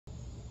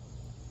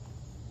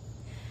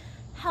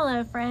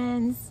Hello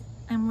friends,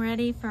 I'm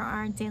ready for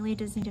our daily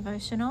Disney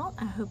devotional.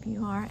 I hope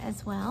you are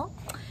as well.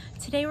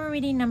 Today we're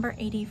reading number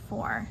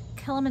 84,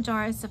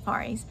 Kilimanjaro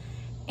Safaris.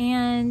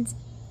 And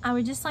I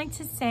would just like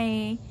to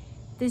say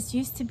this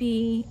used to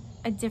be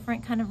a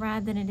different kind of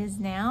ride than it is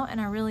now, and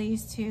I really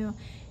used to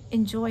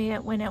enjoy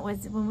it when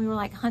we were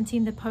like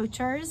hunting the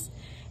poachers,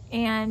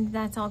 and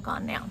that's all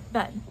gone now,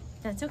 but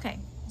that's okay.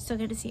 Still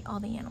get to see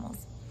all the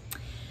animals.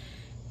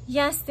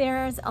 Yes,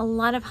 there's a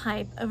lot of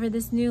hype over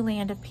this new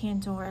land of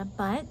Pandora,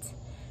 but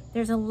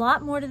there's a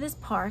lot more to this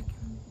park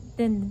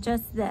than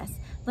just this.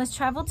 Let's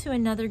travel to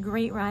another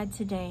great ride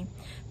today.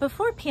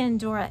 Before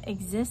Pandora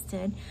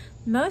existed,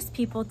 most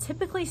people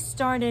typically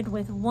started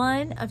with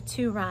one of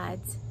two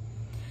rides.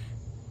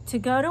 To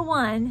go to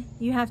one,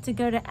 you have to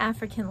go to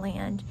African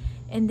land,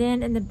 and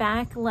then in the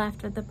back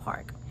left of the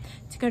park.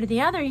 To go to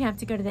the other, you have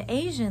to go to the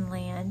Asian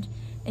land,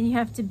 and you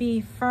have to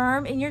be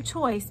firm in your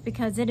choice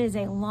because it is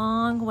a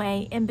long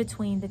way in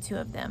between the two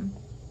of them.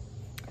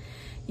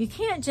 You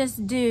can't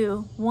just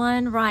do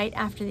one right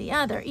after the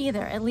other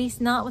either, at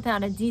least not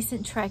without a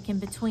decent trek in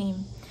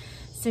between.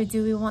 So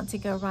do we want to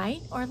go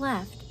right or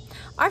left?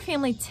 Our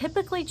family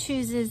typically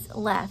chooses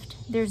left.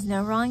 There's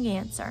no wrong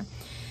answer.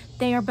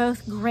 They are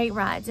both great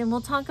rides, and we'll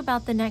talk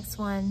about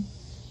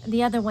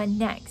the other one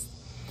next.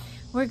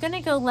 We're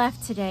gonna go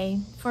left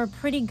today for a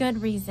pretty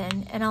good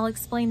reason, and I'll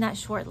explain that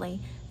shortly.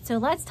 So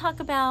let's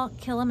talk about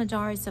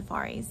Kilimanjaro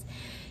Safaris.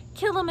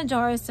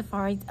 Kilimanjaro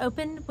Safaris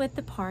opened with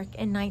the park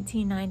in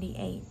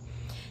 1998.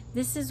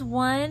 This is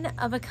one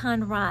of a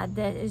kind ride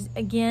that is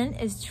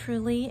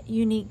truly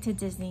unique to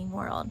Disney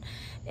World.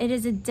 It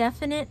is a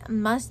definite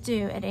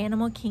must-do at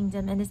Animal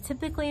Kingdom and is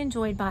typically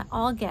enjoyed by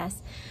all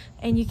guests,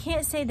 and you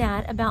can't say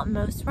that about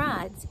most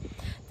rides.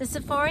 The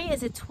safari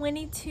is a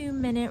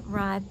 22-minute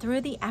ride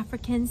through the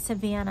African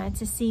savanna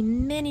to see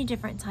many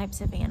different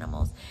types of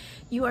animals.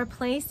 You are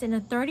placed in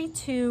a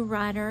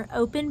 32-rider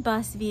open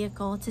bus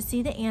vehicle to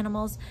see the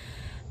animals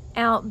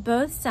out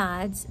both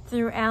sides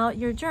throughout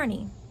your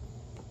journey.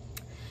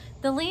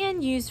 The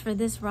land used for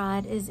this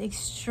ride is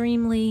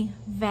extremely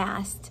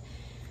vast.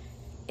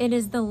 It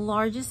is the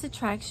largest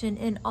attraction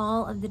in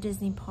all of the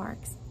Disney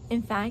parks.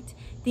 In fact,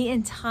 the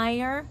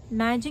entire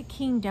Magic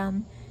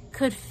Kingdom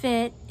could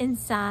fit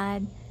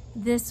inside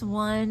this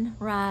one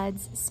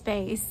ride's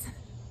space.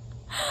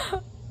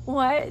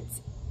 What?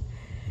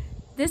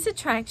 This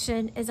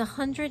attraction is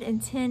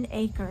 110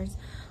 acres,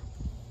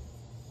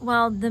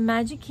 while the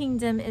Magic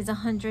Kingdom is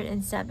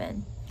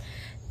 107.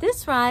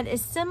 This ride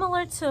is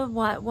similar to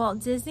what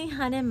Walt Disney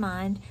had in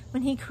mind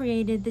when he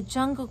created the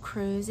Jungle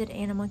Cruise at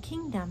Animal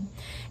Kingdom.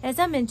 As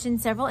I mentioned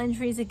several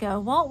entries ago,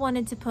 Walt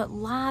wanted to put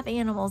live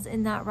animals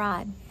in that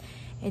ride.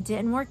 It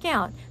didn't work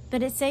out,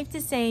 but it's safe to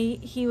say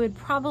he would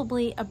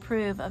probably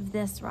approve of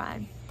this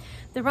ride.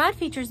 The ride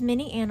features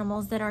many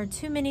animals that are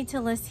too many to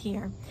list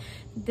here.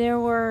 There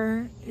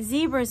were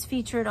zebras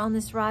featured on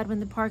this ride when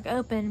the park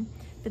opened,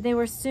 but they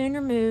were soon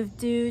removed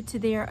due to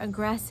their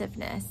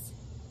aggressiveness.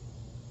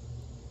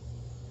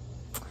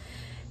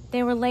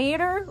 They were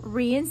later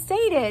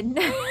reinstated.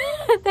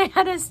 They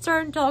had a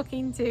stern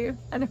talking to.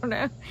 I don't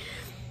know.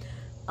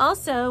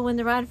 Also, when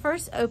the ride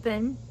first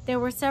opened, there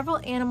were several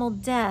animal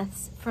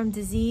deaths from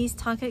disease,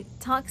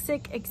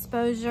 toxic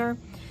exposure,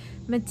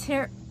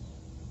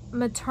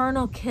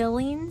 maternal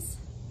killings,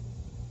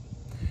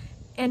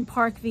 and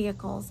park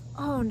vehicles.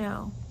 Oh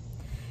no.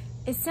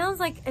 It sounds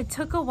like it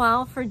took a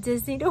while for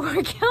Disney to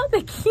work out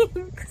the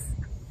kinks.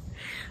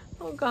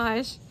 Oh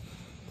gosh.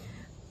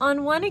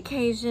 On one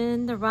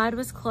occasion, the ride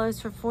was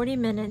closed for 40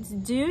 minutes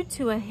due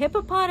to a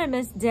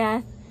hippopotamus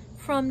death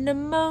from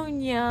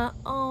pneumonia.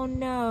 Oh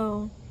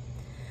no.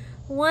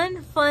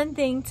 One fun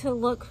thing to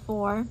look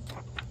for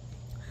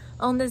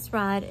on this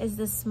ride is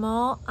the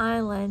small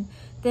island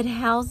that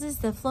houses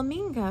the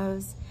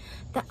flamingos.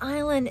 The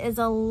island is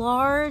a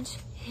large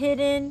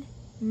hidden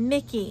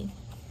Mickey.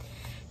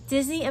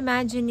 Disney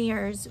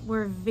Imagineers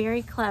were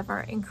very clever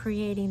in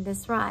creating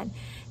this ride.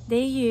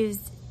 They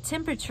used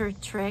temperature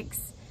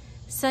tricks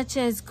such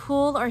as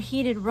cool or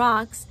heated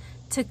rocks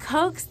to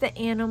coax the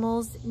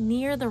animals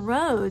near the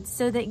road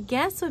so that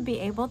guests would be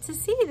able to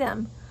see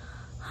them.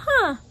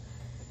 Huh.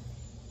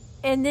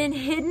 And then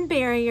hidden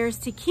barriers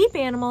to keep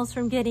animals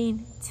from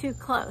getting too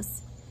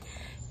close.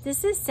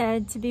 This is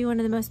said to be one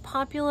of the most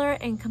popular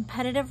and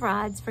competitive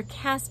rides for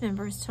cast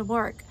members to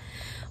work.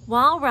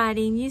 While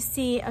riding, you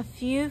see a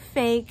few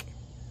fake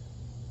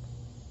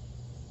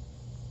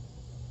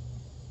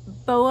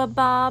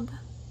baobab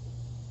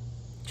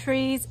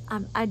trees.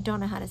 I don't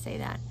know how to say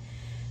that.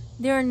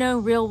 There are no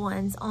real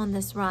ones on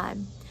this ride.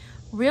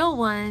 Real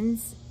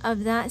ones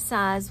of that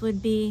size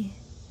would be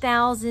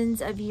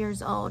thousands of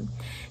years old.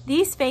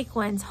 These fake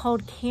ones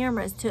hold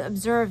cameras to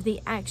observe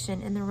the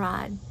action in the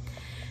ride.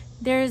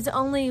 There's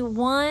only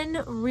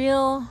one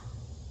real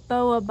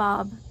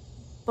baobab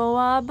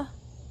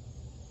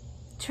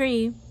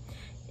tree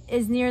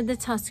is near the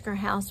Tusker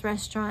House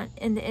restaurant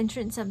in the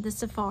entrance of the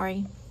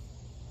safari.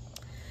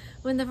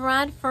 When the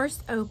ride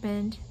first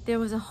opened, there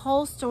was a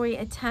whole story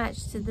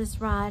attached to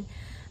this ride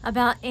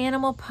about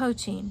animal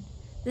poaching.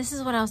 This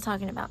is what I was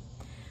talking about.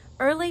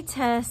 Early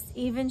tests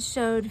even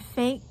showed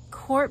fake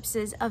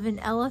corpses of an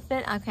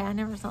elephant. Okay, I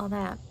never saw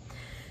that.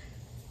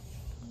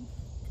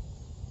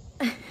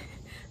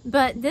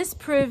 But this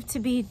proved to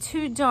be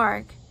too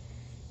dark.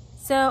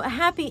 So a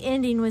happy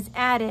ending was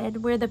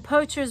added where the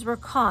poachers were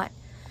caught.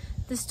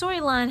 The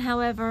storyline,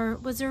 however,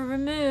 was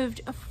removed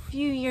a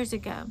few years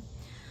ago.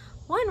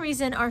 One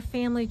reason our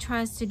family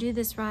tries to do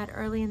this ride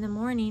early in the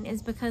morning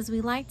is because we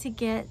like to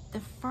get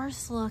the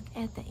first look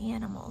at the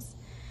animals.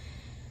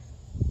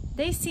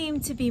 They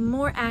seem to be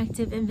more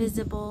active and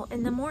visible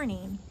in the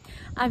morning.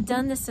 I've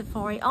done the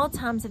safari all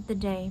times of the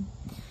day,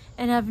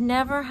 and I've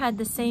never had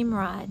the same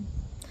ride.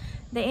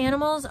 The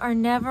animals are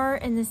never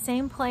in the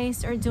same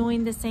place or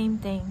doing the same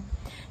thing.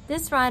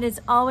 This ride is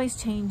always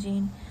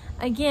changing.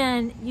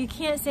 Again, you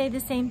can't say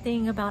the same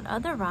thing about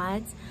other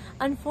rides.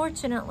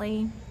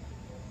 Unfortunately,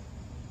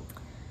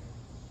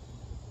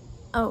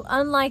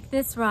 unlike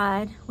this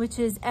ride, which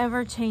is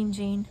ever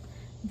changing,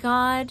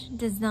 God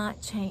does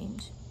not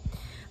change.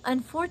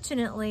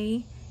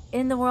 Unfortunately,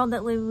 in the world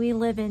that we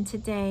live in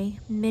today,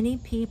 many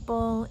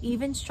people,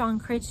 even strong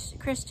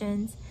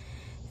Christians,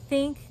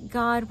 think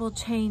God will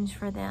change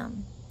for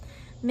them.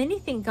 Many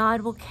think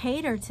God will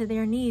cater to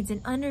their needs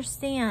and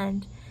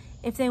understand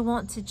if they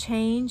want to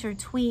change or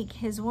tweak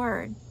his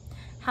word.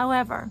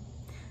 However,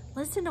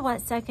 listen to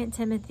what 2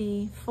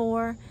 Timothy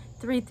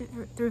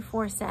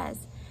 4:3-4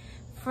 says.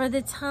 For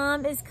the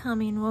time is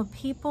coming when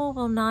people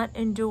will not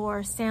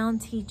endure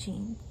sound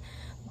teaching,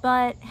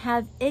 but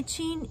have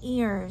itching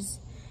ears.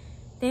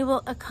 They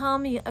will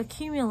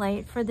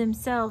accumulate for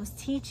themselves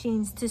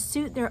teachings to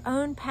suit their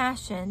own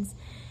passions,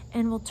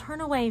 and will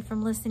turn away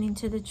from listening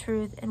to the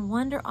truth and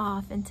wander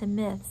off into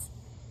myths.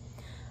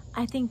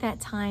 I think that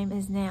time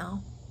is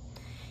now.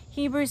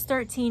 Hebrews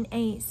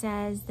 13:8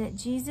 says that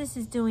Jesus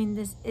is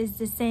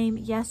the same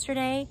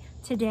yesterday,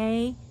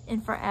 today,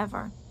 and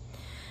forever.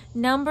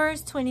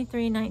 Numbers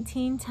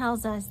 23:19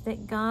 tells us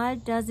that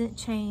God doesn't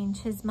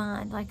change his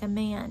mind like a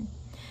man.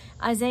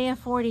 Isaiah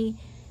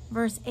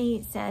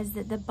 40:8 says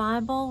that the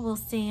Bible will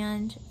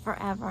stand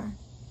forever.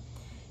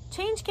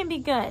 Change can be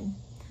good.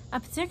 I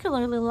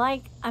particularly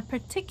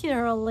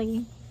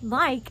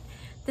like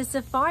the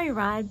safari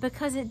ride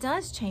because it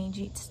does change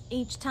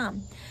each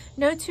time.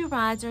 No two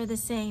rides are the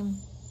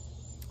same,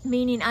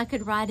 meaning I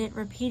could ride it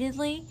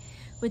repeatedly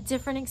with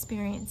different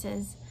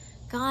experiences.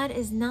 God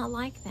is not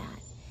like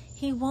that.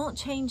 He won't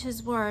change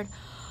his word,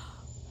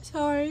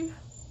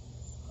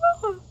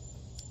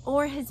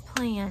 or his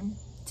plan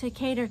to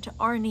cater to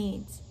our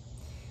needs.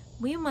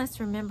 We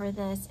must remember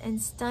this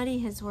and study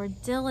his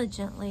word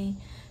diligently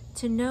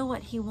to know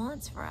what he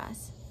wants for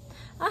us.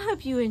 I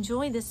hope you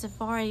enjoy the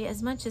safari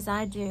as much as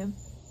I do.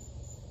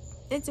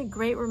 It's a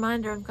great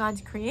reminder of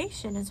God's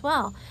creation as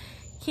well.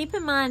 Keep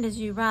in mind as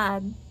you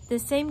ride, the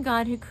same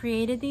God who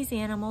created these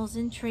animals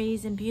and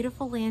trees and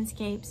beautiful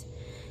landscapes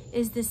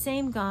is the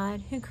same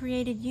God who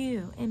created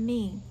you and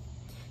me.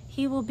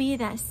 He will be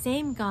that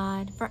same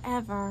God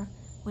forever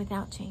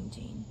without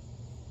changing.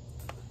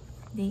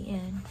 The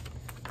end.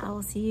 I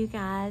will see you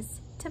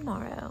guys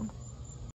tomorrow.